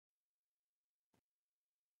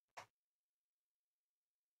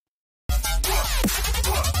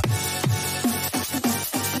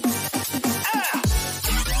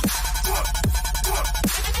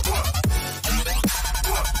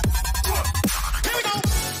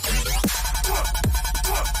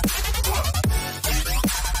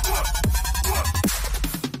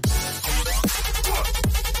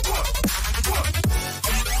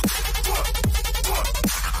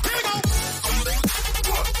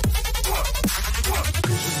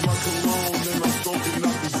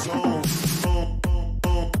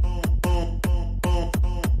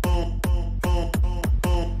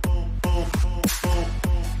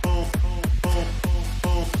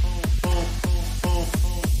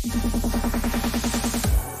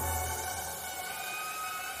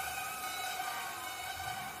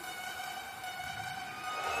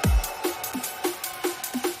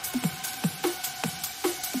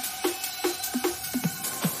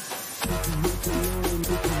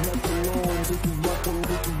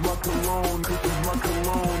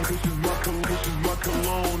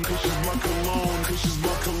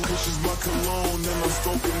cologne and I'm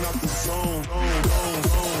scoping out the zone.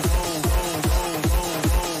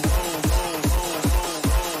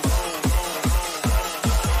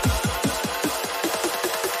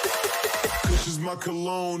 This is my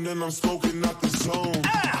cologne and I'm scoping out the zone.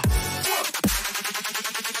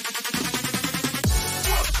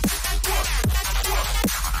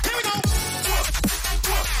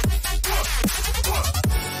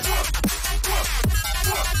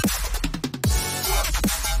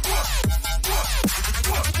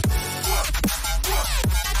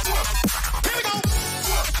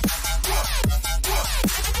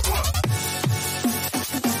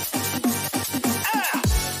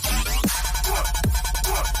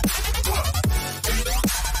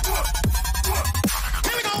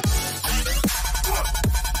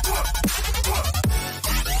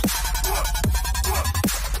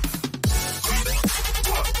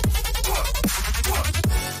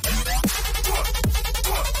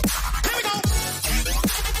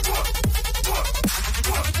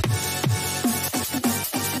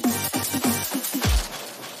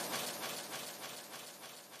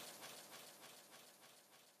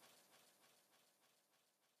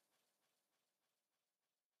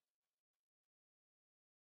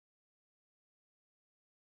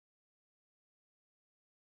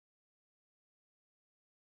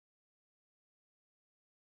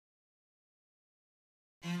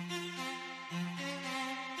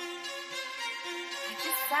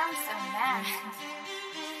 Sounds so mad,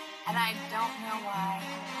 and I don't know why.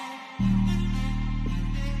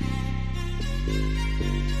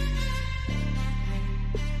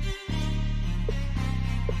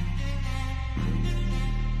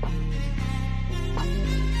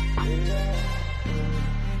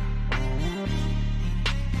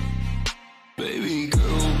 Baby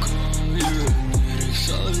girl, come here and get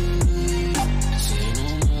excited. Say no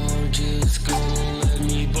more, just go let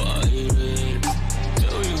me buy it.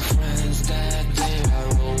 That they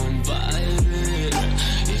are all invited.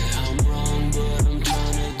 Yeah, I'm wrong, but I'm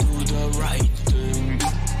trying to do the right thing.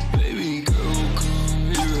 Baby girl, come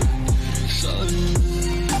here and get excited.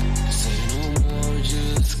 Say no more,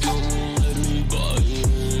 just go let me buy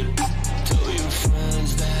it. Tell your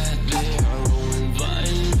friends that they are all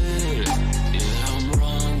invited. Yeah, I'm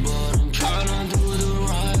wrong, but I'm trying to do the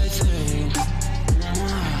right thing.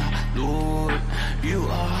 Lord, you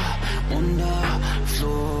are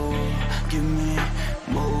wonderful. Give me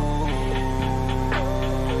more.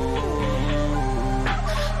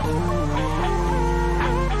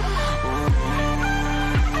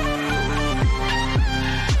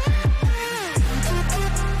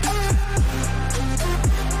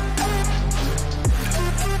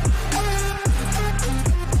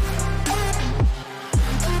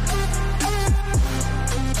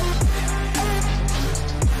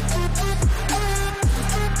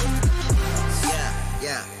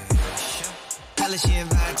 She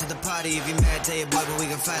invited to the party. If you mad, tell your boy, but we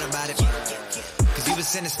can fight about it. Cause you been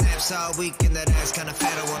sending snaps all week and that ass kinda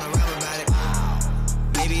fat, I wanna rap about it.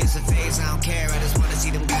 Maybe it's a phase, I don't care, I just wanna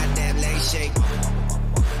see them goddamn legs shake.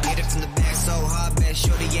 Hit it from the back so hard, bet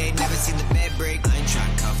shorty ain't never seen the bed break. I ain't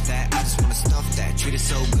tryna cuff that, I just wanna stuff that. Treat her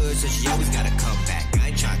so good, so she always gotta come back.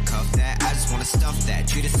 I ain't tryna cuff that, I just wanna stuff that.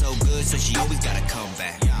 Treat her so good, so she always gotta come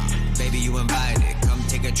back. Baby, you invited, come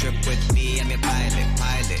take a trip with me, I'm your pilot.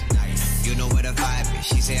 You know where the vibe is.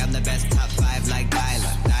 She say I'm the best, top 5 like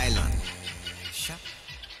Dylan. Shut.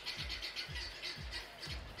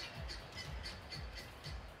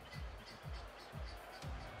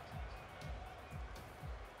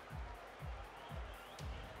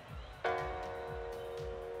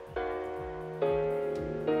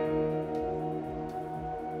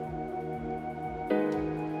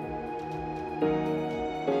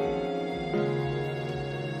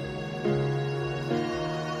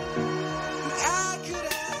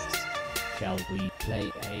 Shall we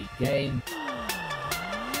play a game?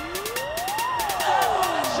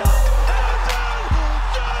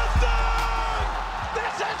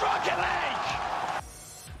 This is Rocket League!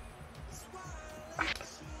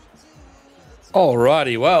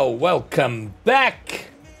 Alrighty, well, welcome back.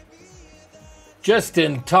 Just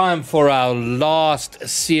in time for our last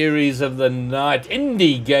series of the night,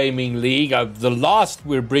 Indy Gaming League. The last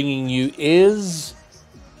we're bringing you is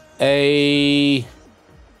a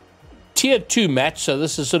Tier 2 match, so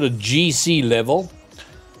this is sort of GC level,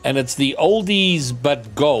 and it's the oldies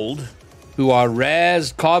but gold, who are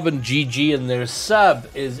Raz, Carbon GG, and their sub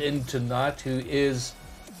is in tonight, who is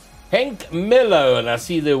Henk Mello, and I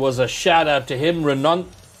see there was a shout out to him,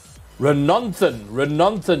 Renanthan,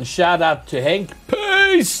 shout out to Henk,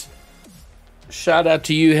 peace! Shout out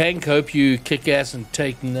to you, Hank. Hope you kick ass and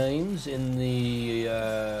take names in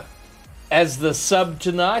the as the sub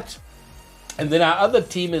tonight. And then our other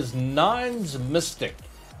team is Nines Mystic.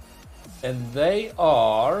 And they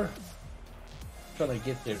are, trying to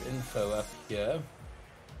get their info up here,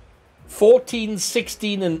 14,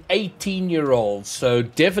 16, and 18-year-olds. So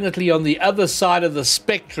definitely on the other side of the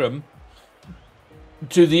spectrum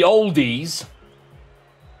to the oldies.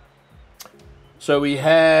 So we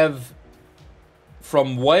have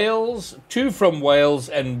from Wales, 2 from Wales,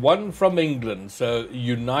 and 1 from England. So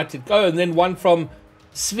United. Oh, and then 1 from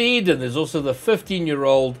Sweden. There's also the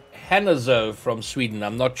 15-year-old Hannazo from Sweden.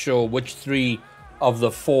 I'm not sure which 3 of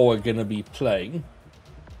the 4 are going to be playing.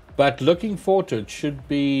 But looking forward to it.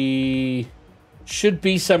 Should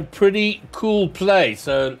be some pretty cool play.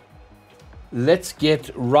 So let's get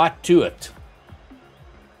right to it.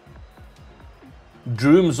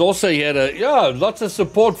 Droom's also here to, lots of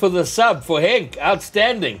support for the sub for Henk.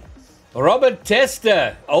 Outstanding. Robert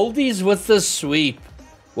Tester, oldies with the sweep.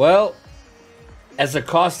 Well, as a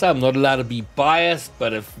caster, I'm not allowed to be biased,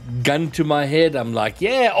 but if gun to my head, I'm like,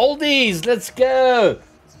 yeah, oldies, let's go.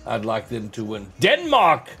 I'd like them to win.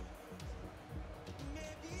 Denmark.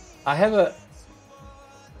 I have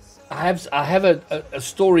a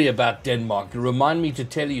story about Denmark. Remind me to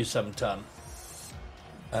tell you sometime.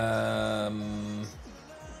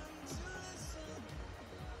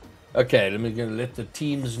 Okay, I'm going to let the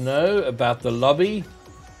teams know about the lobby.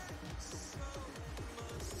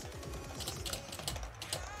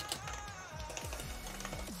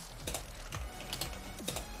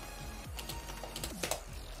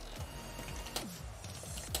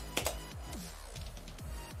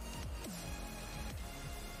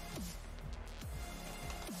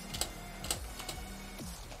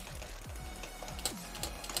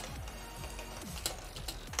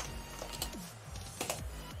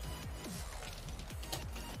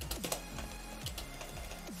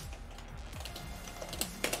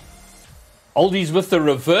 Oldies with the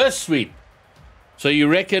reverse sweep. So you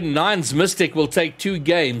reckon Nines Mystic will take 2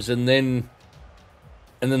 games and then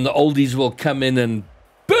the oldies will come in and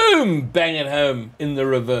boom, bang it home in the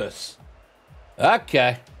reverse.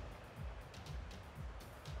 Okay.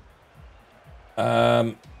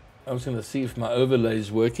 I was going to see if my overlay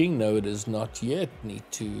is working. No, it is not yet. Need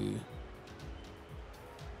to...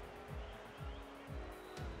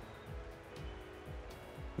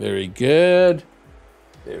 Very good.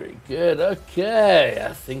 Very good. Okay,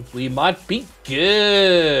 I think we might be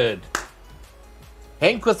good.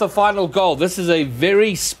 Henk with the final goal. This is a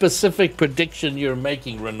very specific prediction you're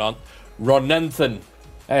making, Ronanthan.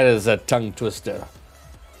 That is a tongue twister.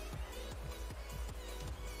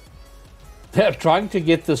 They're trying to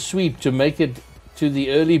get the sweep to make it to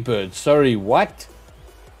the early bird. Sorry, what?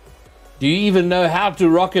 Do you even know how to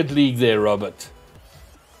Rocket League there, Robert?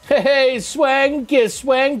 Hey, swanky,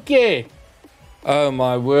 swanky. Oh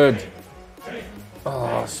my word!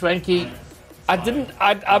 Oh, Swanky,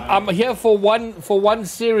 I'm here for one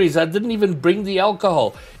series. I didn't even bring the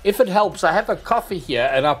alcohol. If it helps, I have a coffee here,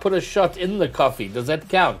 and I put a shot in the coffee. Does that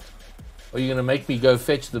count? Or are you gonna make me go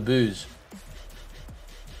fetch the booze?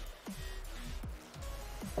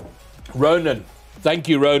 Ronan, thank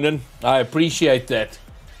you, Ronan. I appreciate that.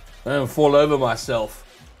 I don't fall over myself.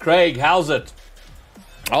 Craig, how's it?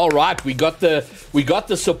 All right, we got the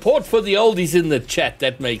support for the oldies in the chat.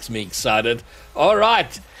 That makes me excited. All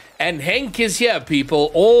right, and Henk is here,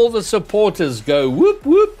 people. All the supporters go whoop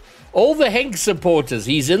whoop. All the Henk supporters.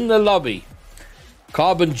 He's in the lobby.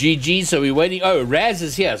 Carbon GG. So we're waiting. Oh, Raz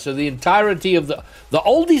is here. So the entirety of the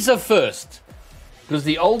oldies are first, because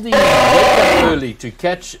the oldies wake up early to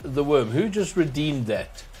catch the worm. Who just redeemed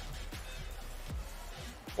that?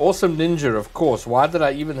 Awesome Ninja, of course. Why did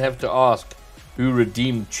I even have to ask? Who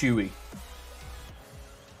redeemed Chewy?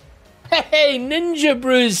 Hey, Ninja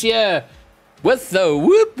Brews here with the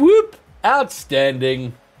whoop whoop.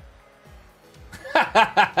 Outstanding.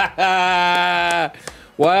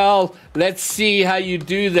 Well, let's see how you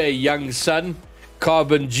do there, young son.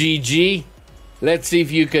 Carbon GG. Let's see if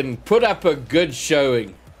you can put up a good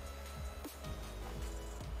showing.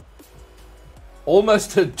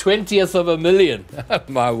 Almost a 20th of a million.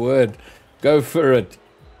 My word. Go for it.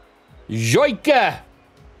 Joika!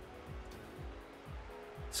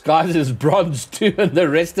 Skies is bronze too, and the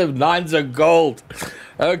rest of Nines are gold.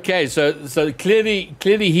 Okay, so clearly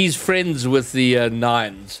he's friends with the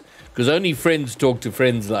Nines, because only friends talk to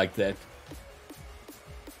friends like that.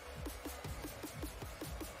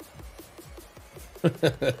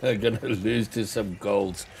 Gonna lose to some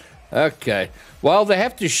golds. Okay, well they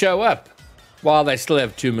have to show up. While they still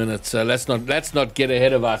have 2 minutes, so let's not get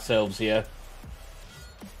ahead of ourselves here.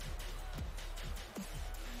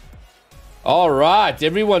 All right,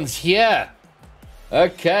 everyone's here.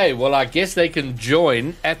 Okay, well, I guess they can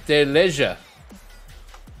join at their leisure.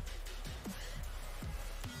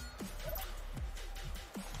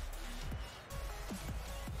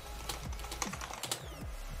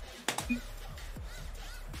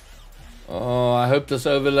 Oh, I hope this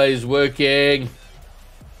overlay is working.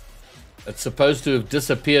 It's supposed to have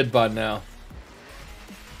disappeared by now.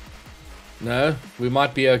 No, we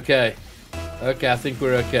might be okay. Okay, I think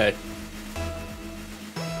we're okay.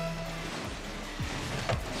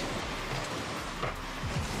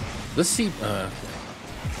 Let's see.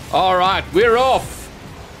 All right, we're off.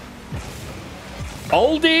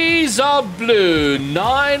 Oldies are blue,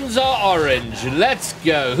 nines are orange. Let's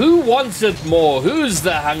go. Who wants it more? Who's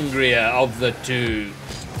the hungrier of the two?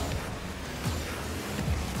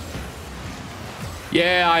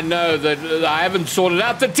 Yeah, I know that I haven't sorted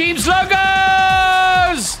out the team's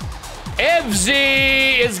logos.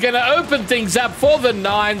 FZ is going to open things up for the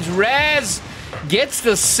nines. Raz gets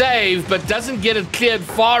the save, but doesn't get it cleared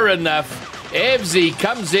far enough. FZ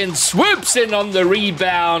comes in, swoops in on the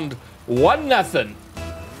rebound. 1-0.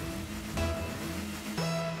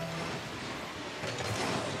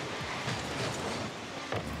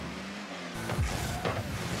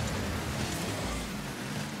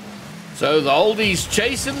 So the oldies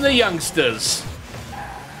chasing the youngsters.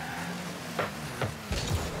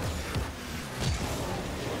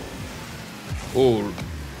 Oh,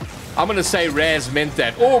 I'm going to say Raz meant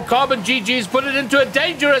that. Oh, Carbon GG's put it into a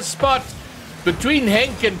dangerous spot. Between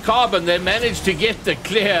Henk and Carbon, they managed to get the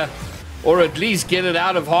clear, or at least get it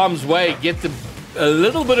out of harm's way, get them a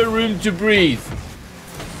little bit of room to breathe.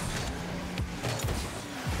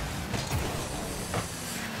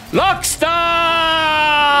 Lockstar!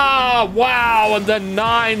 Wow, and the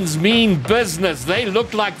nines mean business. They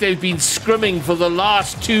look like they've been scrimming for the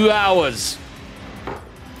last 2 hours.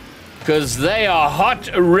 Because they are hot,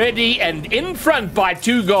 ready, and in front by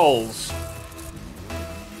 2 goals.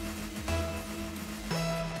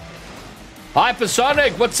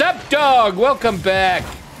 Hypersonic, what's up, dog? Welcome back.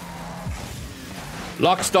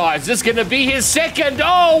 Lockstar, is this going to be his second?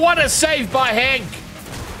 Oh, what a save by Hank.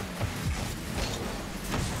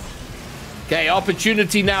 Okay,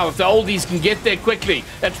 opportunity now if the oldies can get there quickly.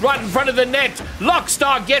 That's right in front of the net.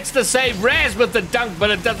 Lockstar gets the save. Raz with the dunk, but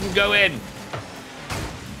it doesn't go in.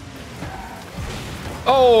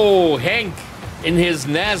 Oh, Hank in his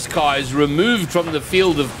NASCAR is removed from the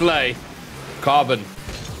field of play. Carbon.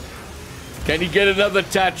 Can he get another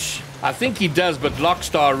touch? I think he does, but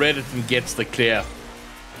Lockstar read it and gets the clear.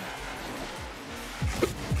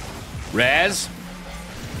 Raz.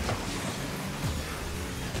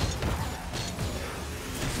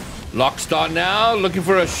 Lockstar now, looking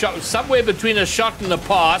for a shot, somewhere between a shot and a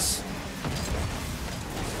pass.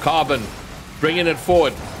 Carbon, bringing it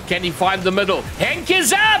forward. Can he find the middle? Hank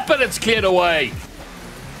is up, but it's cleared away.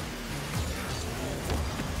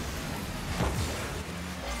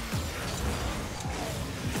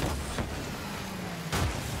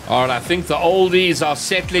 All right, I think the oldies are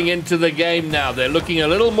settling into the game now. They're looking a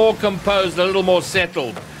little more composed, a little more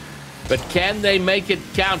settled. But can they make it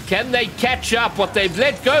count? Can they catch up what they've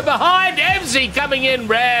let go behind? MZ coming in.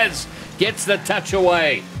 Raz gets the touch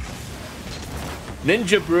away.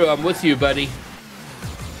 Ninja Brew, I'm with you, buddy.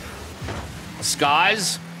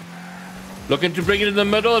 Skies looking to bring it in the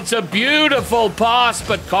middle. It's a beautiful pass,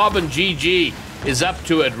 but Carbon GG is up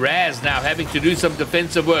to it. Raz now having to do some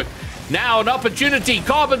defensive work. Now an opportunity.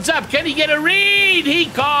 Carbon's up. Can he get a read? He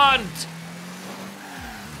can't.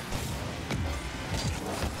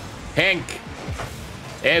 Henk.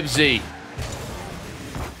 FZ.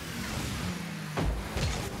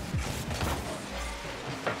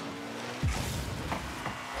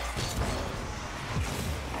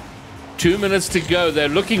 Two minutes to go. They're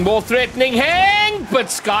looking more threatening. Hank, but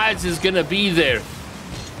Skies is going to be there.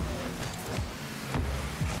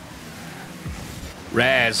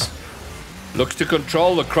 Raz looks to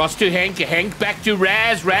control. Across to Hank. Hank back to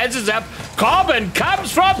Raz. Raz is up. Carbon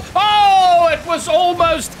comes from... Oh, it was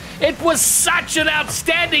almost... It was such an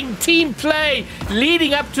outstanding team play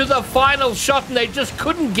leading up to the final shot, and they just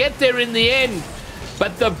couldn't get there in the end.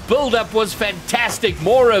 But the build-up was fantastic.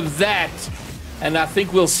 More of that. And I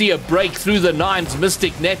think we'll see a break through the Nines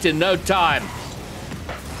Mystic net in no time.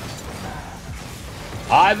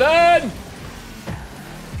 Ivan!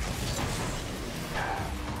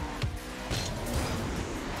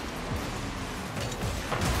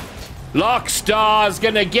 Lockstar's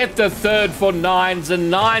going to get the third for Nines,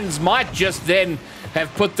 and Nines might just then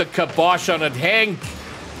have put the kibosh on it. Hank,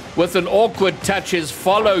 with an awkward touch, his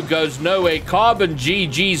follow goes nowhere. Carbon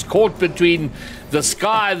GG's caught between the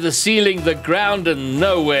sky, the ceiling, the ground, and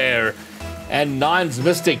nowhere. And Nines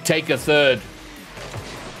Mystic take a third.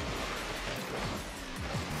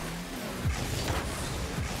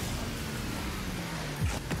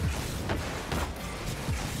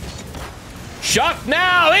 Shot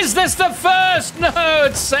now. Is this the first? No,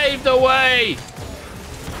 it's saved away.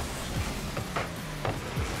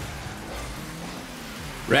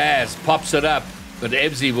 Raz pops it up, but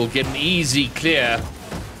Ebsy will get an easy clear.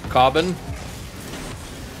 Carbon.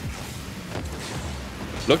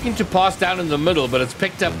 Looking to pass down in the middle, but it's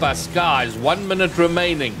picked up by Skies. 1 minute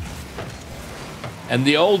remaining. And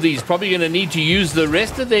the oldies probably going to need to use the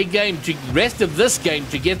rest of their game, rest of this game,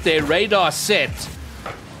 to get their radar set,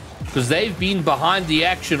 because they've been behind the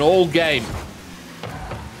action all game.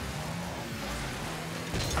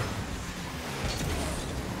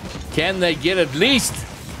 Can they get at least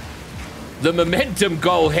the momentum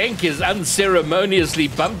goal? Henk is unceremoniously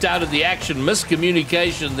bumped out of the action.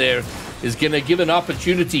 Miscommunication there is going to give an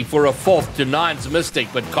opportunity for a fourth to Nine's Mystic,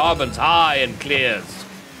 but Carbon's high and clears.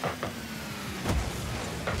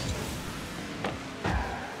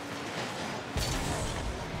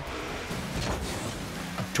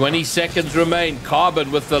 "20 seconds remain. Carbon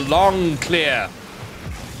with the long clear.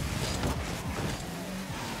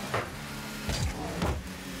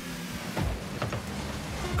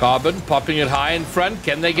 Carbon popping it high in front.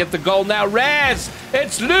 Can they get the goal now? Raz!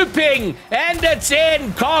 It's looping! And it's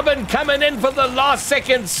in! Carbon coming in for the last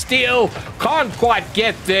second steal. Can't quite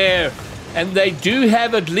get there. And they do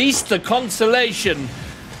have at least the consolation.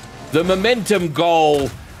 The momentum goal.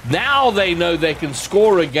 Now they know they can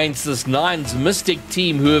score against this Nine's Mystic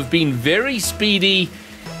team, who have been very speedy,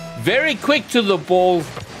 very quick to the ball,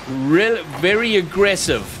 very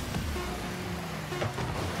aggressive.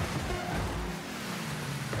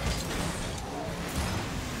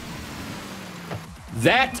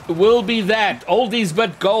 That will be that. Oldies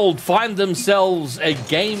but gold find themselves a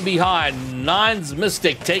game behind. Nine's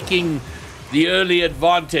Mystic taking the early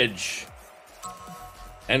advantage.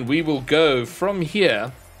 And we will go from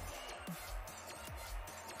here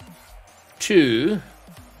to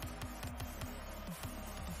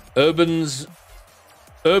Urban's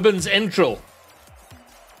Entral.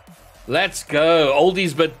 Let's go.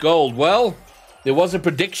 Oldies but gold. Well, there was a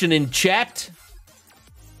prediction in chat.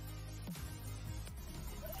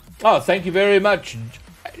 Oh, thank you very much.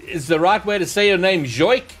 Is the right way to say your name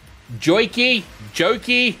Joik? Joiky?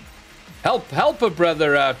 Jokey? Help a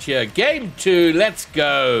brother out here. Game 2, let's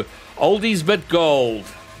go. Oldies but gold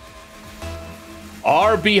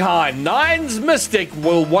are behind. Nine's Mystic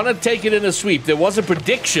will want to take it in a sweep. There was a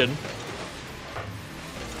prediction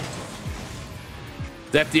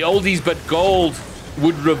that the Oldies but gold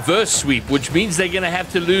would reverse sweep, which means they're going to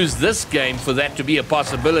have to lose this game for that to be a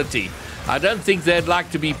possibility. I don't think they'd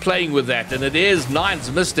like to be playing with that, and it is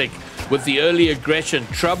Nine's Mystic with the early aggression.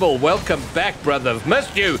 Trouble, welcome back, brother.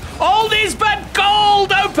 Missed you. Oldies but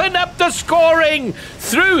gold open up the scoring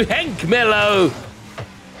through Henk Mello.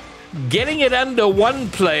 Getting it under one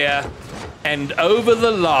player and over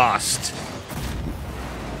the last.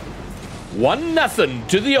 1-0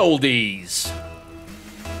 to the Oldies.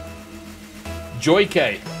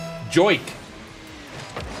 Joike. Joik.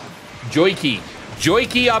 Joiky.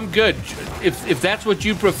 Joiky, I'm good. If that's what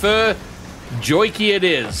you prefer, Joiky it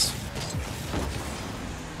is.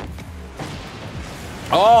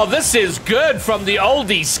 Oh, this is good from the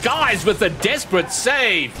Oldies. Skies with a desperate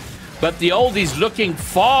save. But the Oldies looking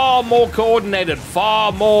far more coordinated,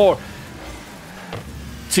 far more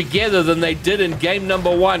together than they did in game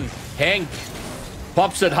number 1. Henk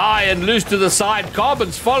pops it high and loose to the side.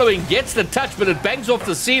 Carbon's following, gets the touch, but it bangs off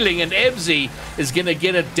the ceiling, and Ebsy is going to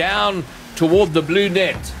get it down toward the blue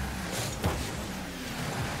net.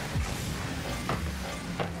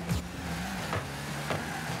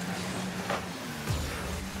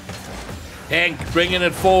 Henk bringing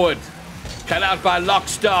it forward. Cut out by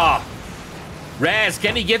Lockstar. Raz,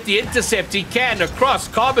 can he get the intercept? He can. Across.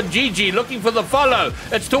 Carbon GG looking for the follow.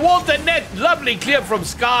 It's toward the net. Lovely clear from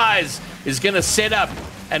Skies. Is going to set up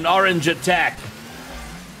an orange attack.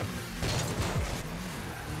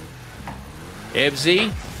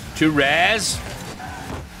 Ebsy to Raz.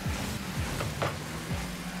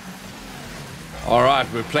 All right,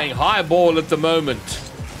 we're playing high ball at the moment.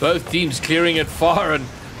 Both teams clearing it far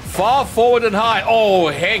forward and high.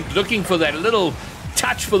 Oh, Henk looking for that little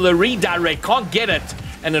touch for the redirect. Can't get it.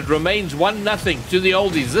 And it remains 1-0 to the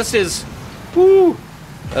Oldies. This is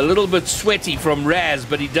a little bit sweaty from Raz,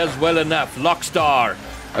 but he does well enough. Lockstar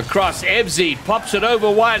across. Ebsy pops it over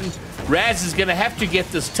one. Raz is going to have to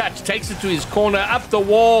get this touch. Takes it to his corner, up the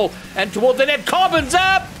wall, and toward the net. Carbon's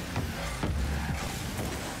up!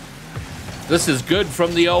 This is good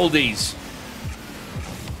from the Oldies.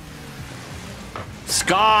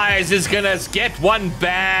 Skies is going to get one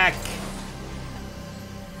back.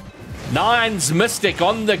 Nine's Mystic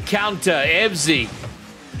on the counter. Ebsy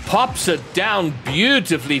pops it down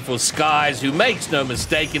beautifully for Skies, who makes no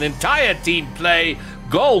mistake. An entire team play,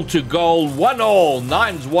 goal to goal, 1-1,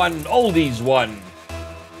 Nines 1, Oldies 1.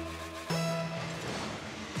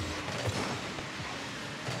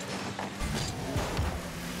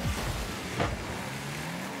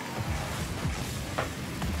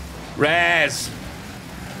 Raz.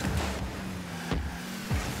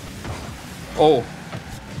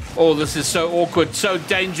 Oh, this is so awkward, so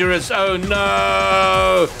dangerous. Oh,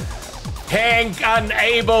 no. Hank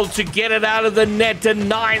unable to get it out of the net, and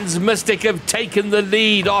Nines Mystic have taken the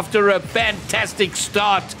lead after a fantastic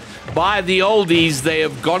start by the Oldies. They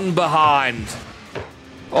have gone behind.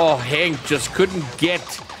 Oh, Hank just couldn't get...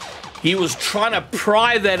 He was trying to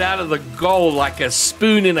pry that out of the goal like a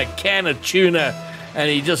spoon in a can of tuna, and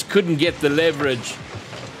he just couldn't get the leverage.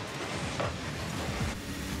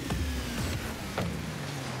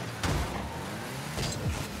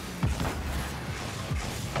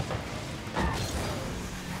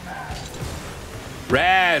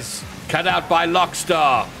 Raz, cut out by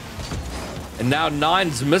Lockstar. And now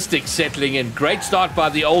Nines Mystic settling in. Great start by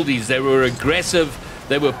the Oldies. They were aggressive.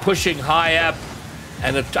 They were pushing high up.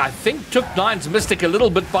 And it, I think, took Nines Mystic a little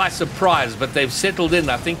bit by surprise, but they've settled in.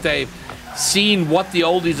 I think they've seen what the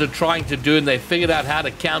Oldies are trying to do, and they figured out how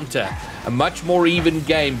to counter. A much more even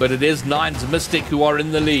game, but it is Nines Mystic who are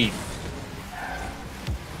in the lead.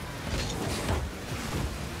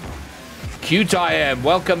 Cute I am.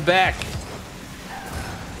 Welcome back.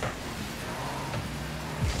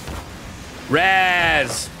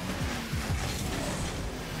 Raz.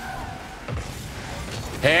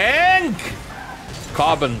 Hank.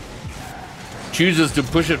 Carbon chooses to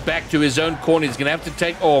push it back to his own corner. He's going to have to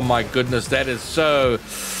take... Oh, my goodness. That is so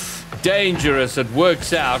dangerous. It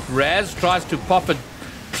works out. Raz tries to pop it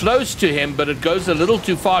close to him, but it goes a little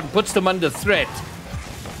too far and puts them under threat.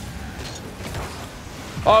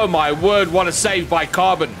 Oh, my word. What a save by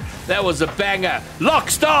Carbon. That was a banger.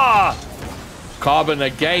 Lockstar. Carbon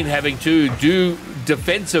again having to do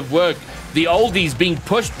defensive work. The Oldies being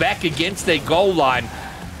pushed back against their goal line.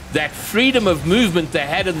 That freedom of movement they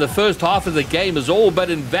had in the first half of the game is all but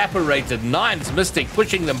evaporated. Nines Mystic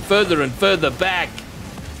pushing them further and further back.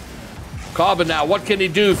 Carbon now, what can he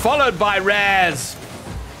do? Followed by Raz.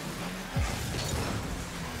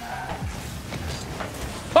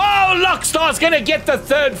 Oh, Lockstar's going to get the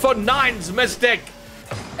third for Nines Mystic.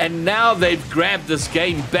 And now they've grabbed this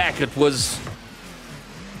game back. It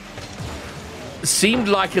seemed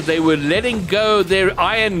like they were letting go their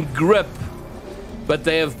iron grip, but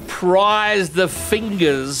they have prized the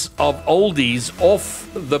fingers of Oldies off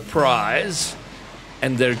the prize,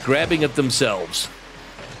 and they're grabbing it themselves.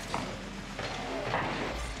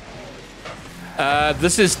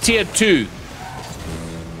 This is tier 2.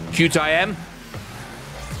 Cute I am.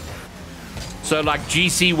 So like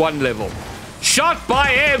GC1 level. Shot by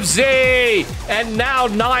FZ! And now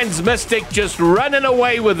Nines Mystic just running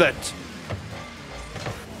away with it.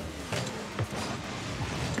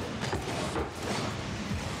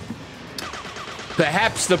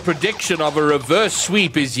 Perhaps the prediction of a reverse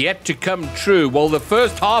sweep is yet to come true. Well, the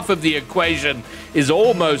first half of the equation is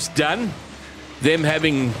almost done. Them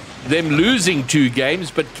losing 2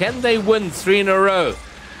 games, but can they win 3 in a row?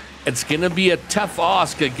 It's going to be a tough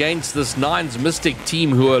ask against this Nines Mystic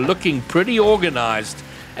team, who are looking pretty organized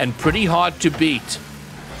and pretty hard to beat.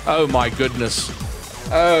 Oh my goodness.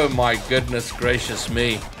 Oh my goodness gracious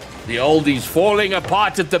me. The Oldies falling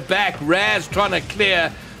apart at the back. Raz trying to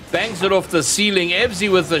clear. Bangs it off the ceiling.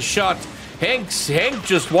 Evsy with the shot. Hank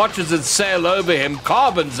just watches it sail over him.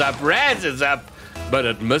 Carbon's up. Raz is up. But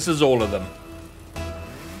it misses all of them.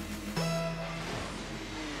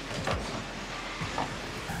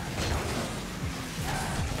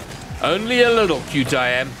 Only a little, cute I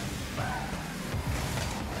am.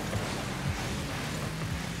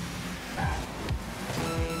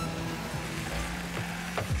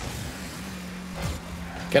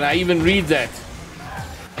 Can I even read that?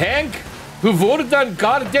 Hank, hoe wordt dan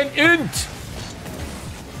garden und?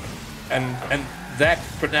 And that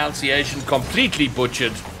pronunciation completely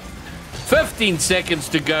butchered. 15 seconds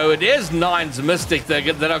to go. It is Nines Mystic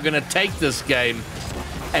that are going to take this game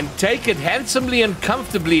and take it handsomely and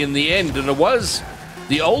comfortably in the end. And it was,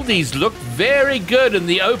 the Oldies looked very good in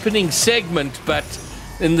the opening segment, but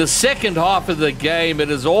in the second half of the game, it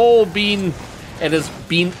has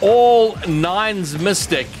been all Nines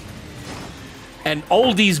Mystic and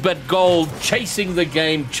Oldies but gold, chasing the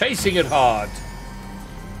game, chasing it hard.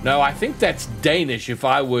 No, I think that's Danish if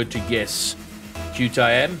I were to guess. Cute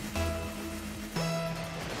I am.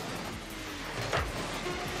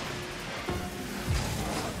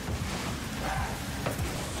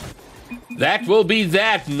 That will be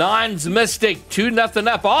that. Nines Mystic, 2-0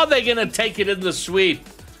 up. Are they going to take it in the sweep?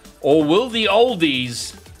 Or will the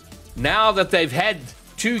oldies, now that they've had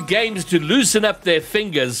 2 games to loosen up their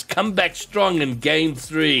fingers, come back strong in game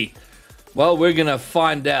 3? Well, we're going to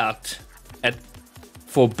find out at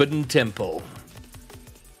Forbidden Temple.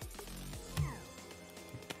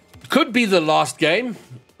 Could be the last game,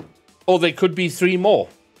 or there could be 3 more.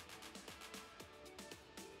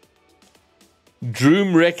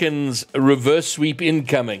 Droom reckons a reverse sweep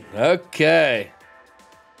incoming. Okay.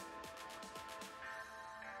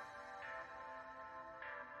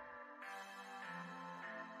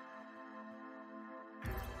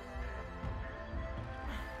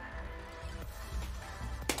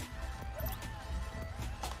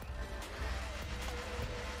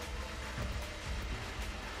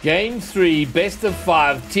 Game 3, best of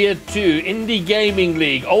 5, tier 2, Indy Gaming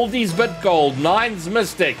League, Oldies but Gold, Nines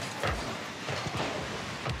Mystic.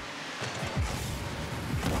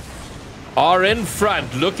 Are in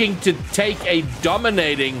front, looking to take a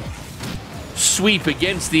dominating sweep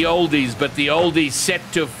against the oldies, but the oldies set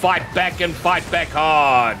to fight back and fight back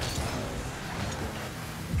hard.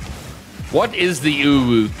 What is the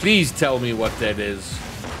uwu? Please tell me what that is,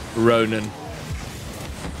 Ronan.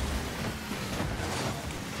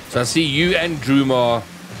 So I see you and Droom are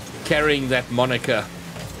carrying that moniker.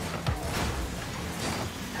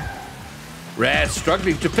 Raz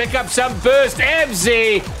struggling to pick up some burst.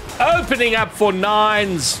 FZ opening up for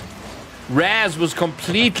nines. Raz was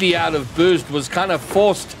completely out of burst, was kind of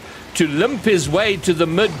forced to limp his way to the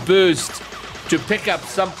mid burst to pick up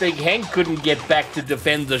something. Hank couldn't get back to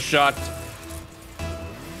defend the shot.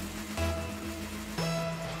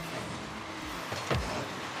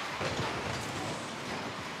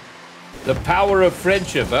 The power of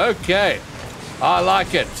friendship. Okay. I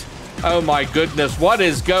like it. Oh my goodness. What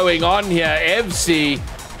is going on here? FC.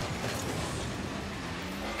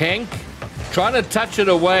 Hank trying to touch it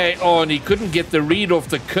away. Oh, and he couldn't get the read off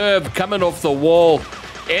the curve coming off the wall.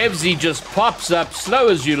 Evsy just pops up slow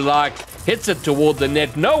as you like. Hits it toward the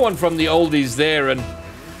net. No one from the oldies there. And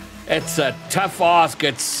it's a tough ask.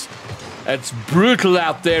 It's brutal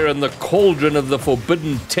out there in the cauldron of the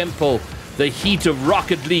Forbidden Temple. The heat of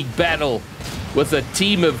Rocket League battle with a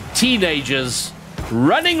team of teenagers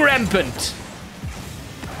running rampant.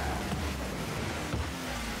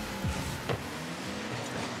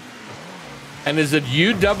 And is it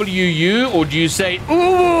UWU or do you say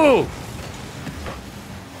ooh?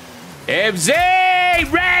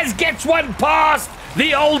 FZ! Raz gets one past.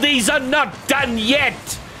 The oldies are not done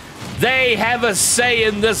yet. They have a say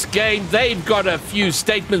in this game. They've got a few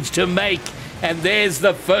statements to make. And there's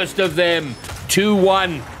the first of them,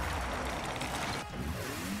 2-1.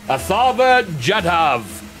 Athava Jadhav,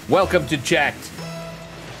 welcome to chat.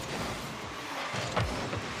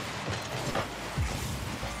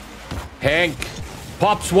 Hank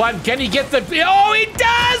pops one. Can he get the... Oh, he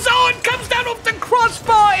does! Oh, it comes down off the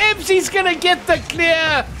crossbar. Ebsy's going to get the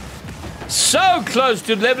clear. So close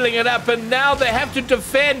to leveling it up, and now they have to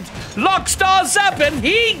defend. Lockstar's up, and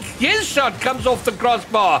his shot comes off the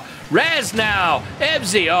crossbar. Raz now.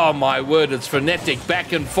 Ebsy. Oh, my word. It's frenetic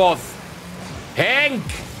back and forth. Hank.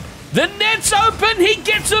 The net's open. He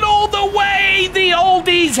gets it all the way. The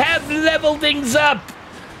oldies have leveled things up.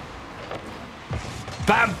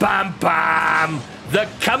 Bam, bam, bam. The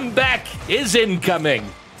comeback is incoming.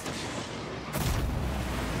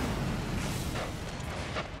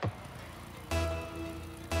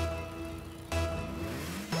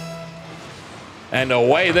 And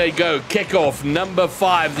away they go. Kickoff number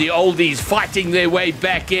 5. The oldies fighting their way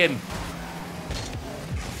back in.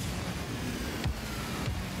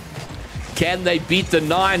 Can they beat the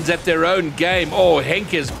nines at their own game? Oh,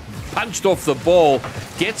 Henk is punched off the ball.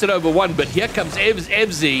 Gets it over one, but here comes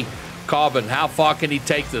Evsy. Carbon, how far can he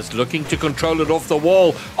take this? Looking to control it off the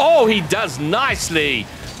wall. Oh, he does nicely.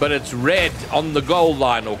 But it's red on the goal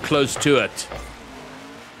line or close to it.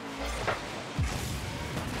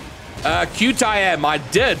 Cute I am, I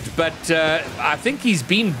did, but I think he's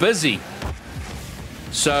been busy.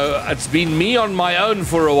 So it's been me on my own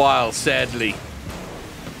for a while, sadly.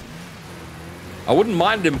 I wouldn't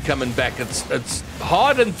mind him coming back. It's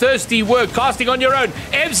hard and thirsty work, casting on your own.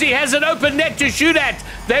 Evsy has an open net to shoot at.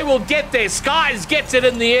 They will get there. Skies gets it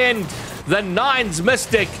in the end. The nines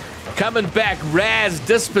Mystic coming back. Raz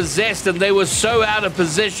dispossessed, and they were so out of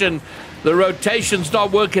position. The rotation's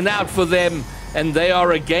not working out for them. And they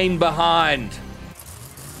are again behind.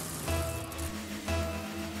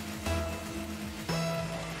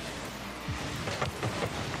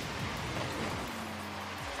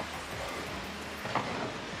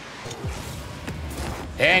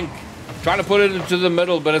 Hank Trying to put it into the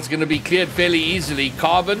middle, but it's going to be cleared fairly easily.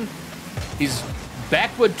 Carbon, he's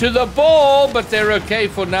backward to the ball, but they're okay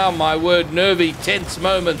for now, my word. Nervy, tense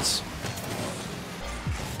moments.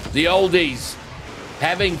 The oldies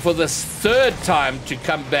having for the third time to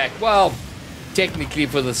come back. Well, technically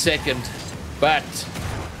for the second, but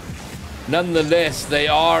nonetheless, they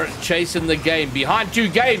are chasing the game. Behind 2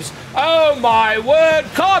 games. Oh, my word.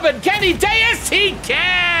 Carbon, can he? Yes, he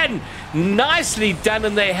can. Nicely done,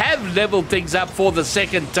 and they have leveled things up for the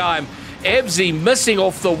second time. Ebsy missing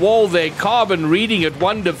off the wall there. Carbon reading it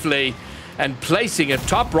wonderfully and placing it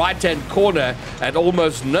top right-hand corner at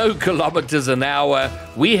almost no kilometers an hour.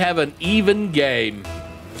 We have an even game.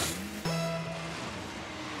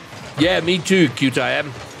 Yeah, me too, cute I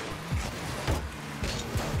am.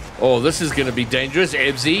 Oh, this is going to be dangerous.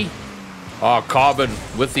 Ebsy. Oh, Carbon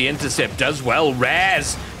with the intercept does well.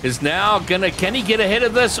 Raz is now going to... Can he get ahead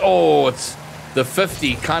of this? Oh, it's the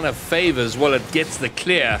 50 kind of favors. Well, it gets the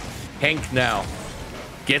clear. Henk now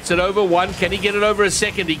gets it over 1. Can he get it over a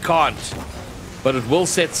second? He can't. But it will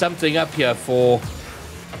set something up here for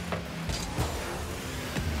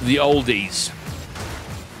the oldies.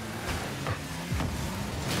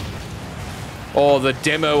 Oh, the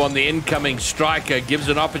demo on the incoming striker gives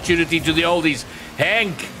an opportunity to the oldies.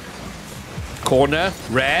 Hank. Corner.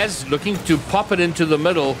 Raz looking to pop it into the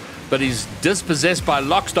middle, but he's dispossessed by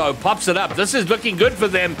Lockstar, who pops it up. This is looking good for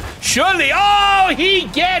them. Surely. Oh, he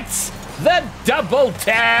gets the double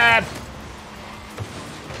tap.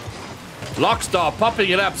 Lockstar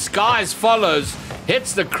popping it up. Skies follows.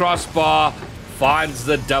 Hits the crossbar. Finds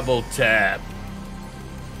the double tap.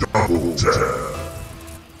 Double tap.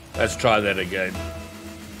 Let's try that again.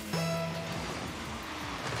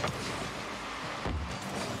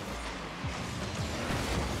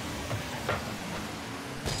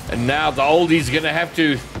 And now the oldie's going to have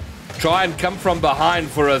to try and come from behind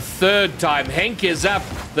for a third time. Henk is up.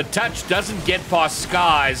 The touch doesn't get past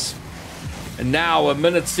Skies. And now a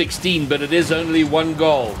minute 16, but it is only 1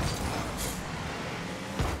 goal.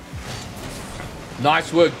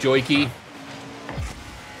 Nice work, Joikey.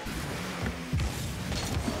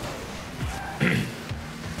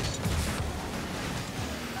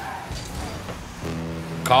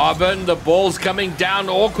 Carbon, the ball's coming down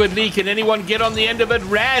awkwardly. Can anyone get on the end of it?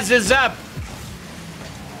 Raz is up.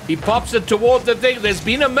 He pops it toward the thing. There's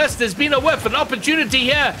been a miss. There's been a whiff. An opportunity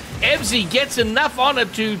here. Ebsy gets enough on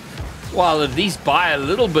it to, well, at least buy a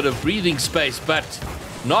little bit of breathing space, but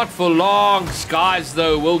not for long. Skies,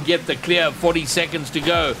 though, will get the clear. 40 seconds to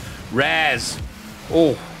go. Raz.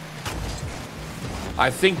 Oh. I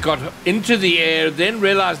think got into the air, then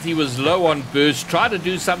realized he was low on boost, tried to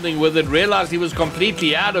do something with it, realized he was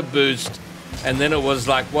completely out of boost, and then it was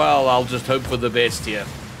like, well, I'll just hope for the best here.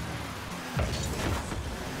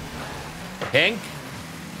 Henk,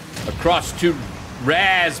 across to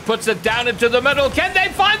Raz, puts it down into the middle. Can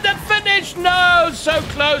they find the finish? No, so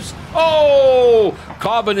close. Oh,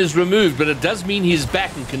 Carbon is removed, but it does mean he's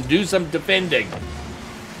back and can do some defending.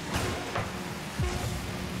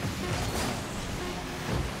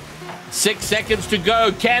 Six seconds to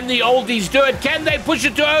go. Can the oldies do it? Can they push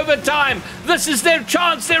it to overtime? This is their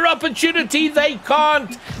chance, their opportunity. They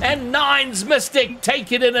can't. And Nines Mystic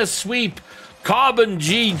take it in a sweep. Carbon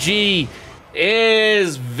GG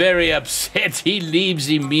is very upset. He leaves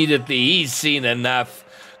immediately. He's seen enough.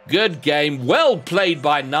 Good game. Well played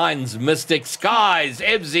by Nines Mystic. Skies,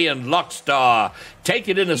 Ebsy, and Lockstar take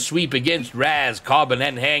it in a sweep against Raz, Carbon,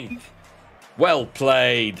 and Henk. Well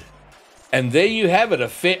played. And there you have it, a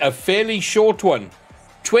fairly short one.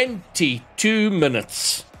 22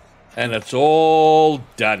 minutes. And it's all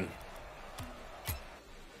done.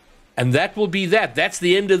 And that will be that. That's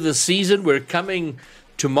the end of the season. We're coming...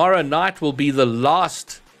 Tomorrow night will be the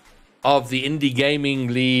last of the Indie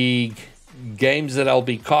Gaming League games that I'll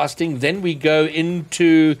be casting. Then we go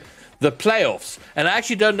into the playoffs. And I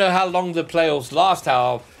actually don't know how long the playoffs last,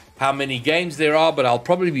 how many games there are, but I'll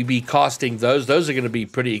probably be casting those. Those are going to be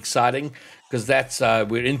pretty exciting because that's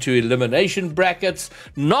we're into elimination brackets.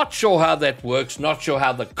 Not sure how that works. Not sure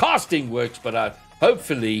how the casting works, but I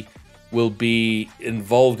hopefully will be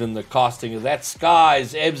involved in the casting of that.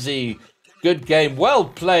 Skies, Ebsy, good game. Well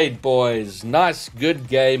played, boys. Nice, good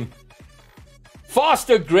game.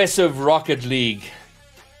 Fast, aggressive Rocket League.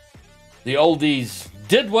 The oldies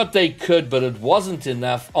did what they could, but it wasn't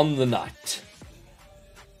enough on the night.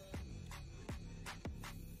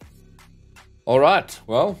 All right,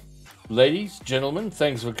 well, ladies, gentlemen,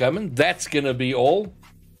 thanks for coming. That's going to be all.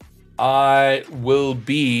 I will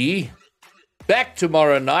be back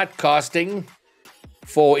tomorrow night casting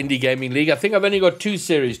for Indie Gaming League. I think I've only got 2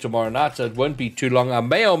 series tomorrow night, so it won't be too long. I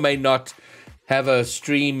may or may not have a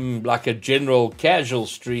stream, like a general casual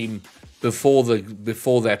stream before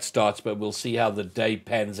that starts, but we'll see how the day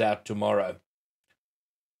pans out tomorrow.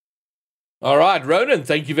 All right, Ronan,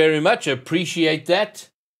 thank you very much. Appreciate that.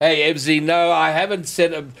 Hey, Ebzy, no, I haven't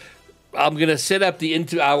set up. I'm going to set up the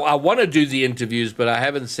interview. I want to do the interviews, but I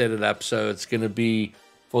haven't set it up, so it's going to be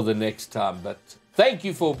for the next time. But thank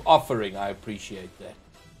you for offering. I appreciate that.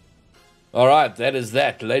 All right, that is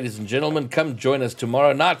that. Ladies and gentlemen, come join us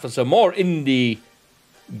tomorrow night for some more Indie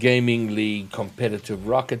Gaming League competitive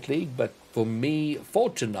Rocket League. But for me, for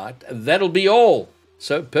tonight, that'll be all.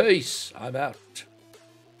 So peace. I'm out.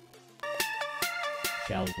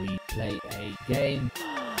 Shall we play a game?